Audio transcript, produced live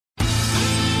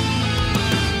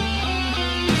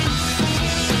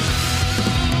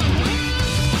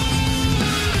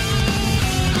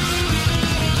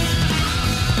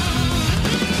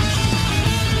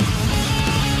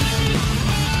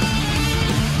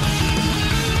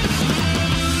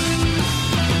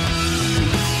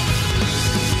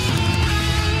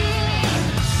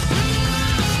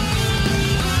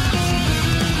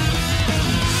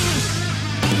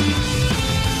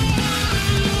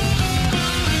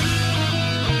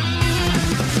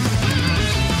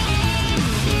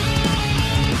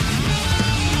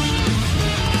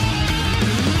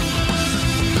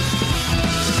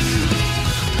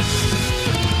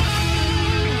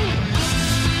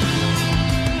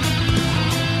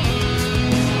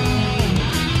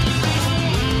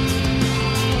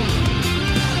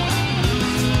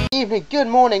evening, good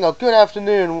morning, or good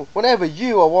afternoon, whenever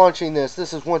you are watching this.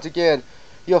 This is once again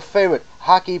your favorite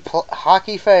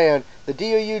hockey fan, the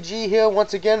DOUG here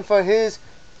once again for his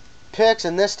picks,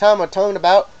 and this time I'm talking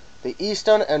about the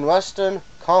Eastern and Western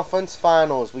Conference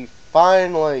Finals. We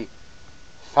finally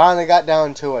got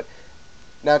down to it.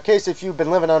 Now, in case if you've been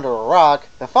living under a rock,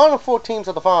 the final four teams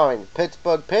are the following: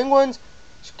 Pittsburgh Penguins,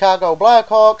 Chicago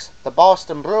Blackhawks, the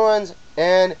Boston Bruins,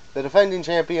 and the defending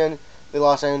champion, the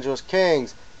Los Angeles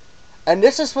Kings. And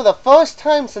this is for the first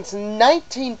time since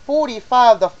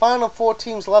 1945 the final four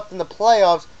teams left in the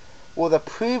playoffs were the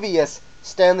previous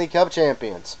Stanley Cup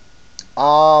champions.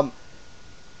 Now,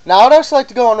 I'd also like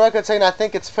to go on record saying I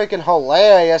think it's freaking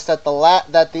hilarious that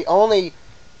the only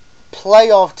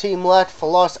playoff team left for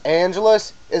Los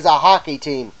Angeles is a hockey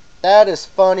team. That is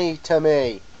funny to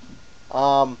me.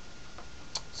 So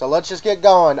let's just get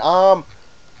going. First,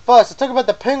 let's talk about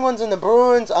the Penguins and the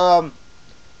Bruins.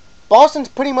 Boston's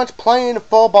pretty much playing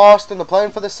for Boston. They're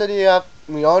playing for the city up.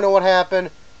 We all know what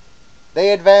happened.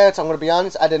 They advanced. I'm going to be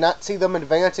honest, I did not see them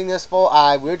advancing this far.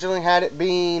 I originally had it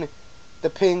being the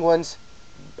Penguins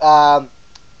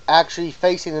actually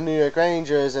facing the New York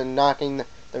Rangers and knocking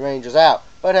the Rangers out.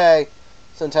 But hey,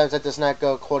 sometimes that does not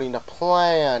go according to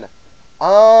plan.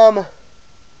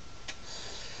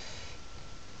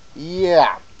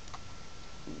 Yeah.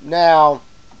 Now,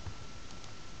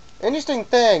 interesting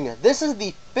thing, this is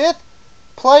the fifth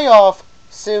playoff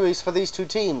series for these two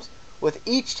teams, with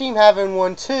each team having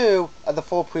won 2 of the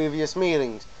 4 previous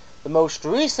meetings. The most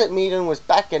recent meeting was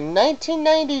back in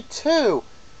 1992,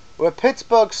 where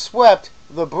Pittsburgh swept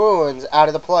the Bruins out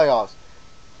of the playoffs.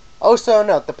 Also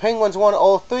note, the Penguins won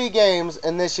all 3 games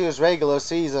in this year's regular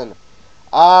season.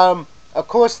 Of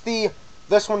course,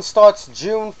 this one starts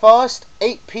June 1st,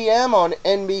 8 p.m. on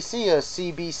NBC or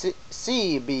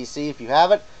CBC if you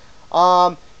have it.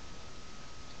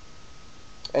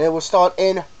 And it will start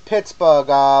in Pittsburgh.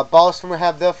 Boston will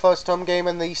have their first home game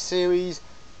in the series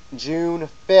June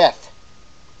 5th.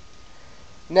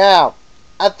 Now,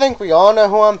 I think we all know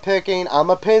who I'm picking. I'm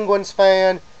a Penguins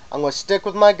fan. I'm going to stick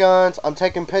with my guns. I'm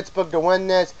taking Pittsburgh to win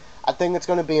this. I think it's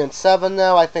going to be in 7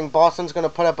 now. I think Boston's going to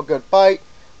put up a good fight.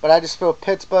 But I just feel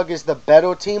Pittsburgh is the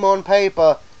better team on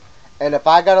paper. And if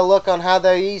I got to look on how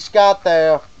they each got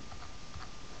there,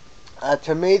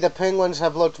 to me, the Penguins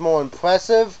have looked more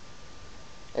impressive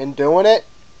in doing it.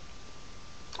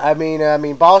 I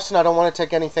mean, Boston, I don't want to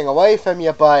take anything away from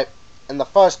you, but in the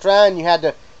first round, you had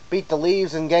to beat the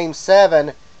Leafs in Game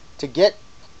 7 to get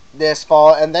this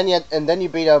far, and then you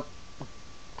beat I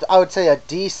would say a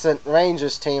decent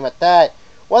Rangers team at that.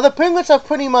 Well, the Penguins have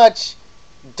pretty much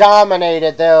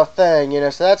dominated their thing,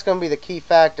 so that's going to be the key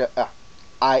factor.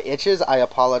 Eye itches, I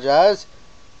apologize.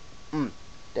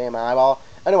 Damn eyeball.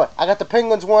 Anyway, I got the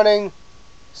Penguins winning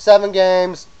 7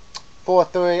 games,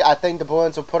 4-3. I think the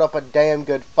Bruins will put up a damn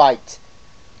good fight.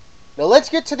 Now let's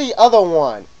get to the other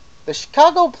one. The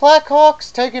Chicago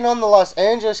Blackhawks taking on the Los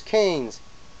Angeles Kings.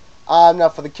 Now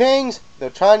for the Kings, they're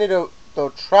trying to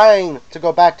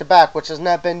go back to back, which has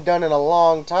not been done in a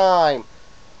long time.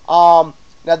 Now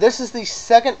this is the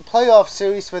second playoff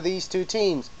series for these two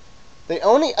teams. The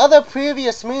only other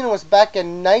previous meeting was back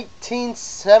in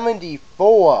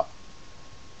 1974.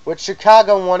 Which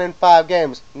Chicago won in 5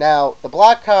 games. Now, the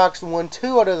Blackhawks won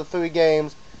 2 out of the 3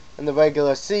 games in the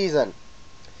regular season.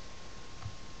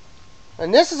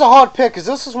 And this is a hard pick, because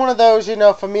this is one of those,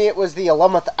 for me it was the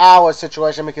 11th hour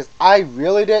situation, because I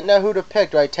really didn't know who to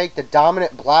pick. Do I take the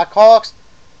dominant Blackhawks,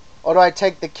 or do I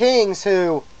take the Kings,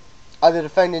 who are the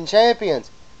defending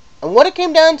champions? And what it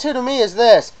came down to me is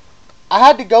this. I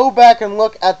had to go back and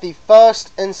look at the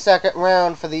first and second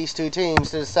round for these two teams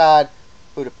to decide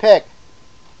who to pick.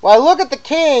 Well, I look at the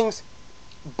Kings,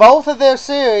 both of their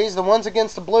series, the ones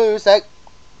against the Blues, that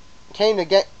came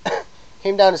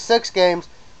down to 6 games,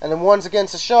 and the ones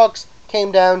against the Sharks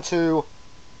came down to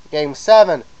Game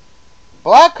 7.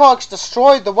 Blackhawks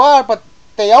destroyed the Wild, but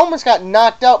they almost got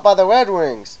knocked out by the Red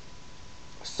Wings.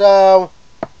 So,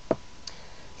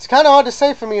 it's kind of hard to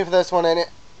say for me for this one, and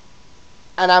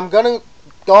I'm going to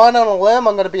go on a limb.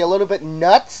 I'm going to be a little bit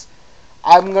nuts.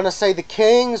 I'm going to say the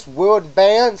Kings will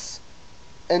advance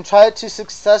and try to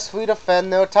successfully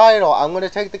defend their title. I'm going to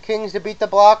take the Kings to beat the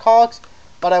Blackhawks,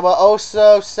 but I will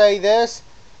also say this.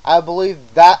 I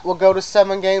believe that will go to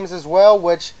 7 games as well,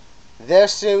 which their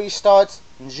series starts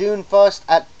June 1st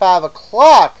at 5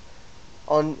 o'clock.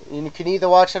 You can either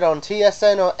watch it on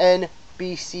TSN or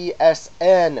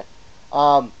NBCSN.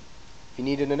 If you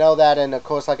needed to know that, and of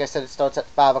course, like I said, it starts at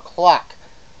 5 o'clock.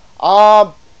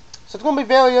 So it's going to be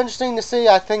very interesting to see.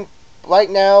 I think right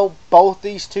now, both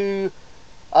these two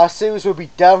series will be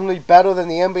definitely better than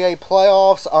the NBA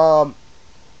playoffs.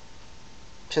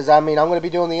 Because, I mean, I'm going to be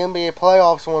doing the NBA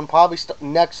playoffs one probably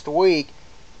next week,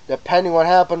 depending what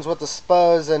happens with the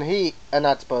Spurs and Heat.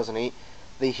 Not Spurs and Heat.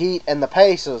 The Heat and the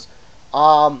Pacers.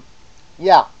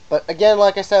 Yeah. But, again,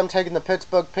 like I said, I'm taking the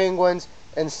Pittsburgh Penguins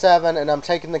in 7, and I'm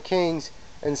taking the Kings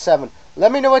in 7.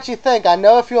 Let me know what you think. I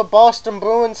know if you're a Boston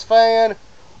Bruins fan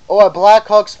or a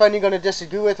Blackhawks fan, you're going to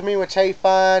disagree with me, which, hey,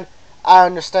 fine. I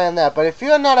understand that. But if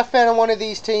you're not a fan of one of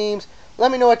these teams,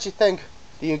 let me know what you think.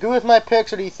 Do you agree with my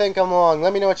picks, or do you think I'm wrong?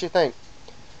 Let me know what you think.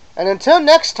 And until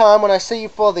next time, when I see you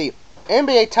for the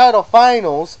NBA title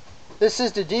finals, this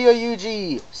is the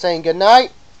DOUG saying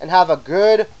goodnight and have a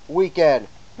good weekend.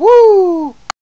 Woo!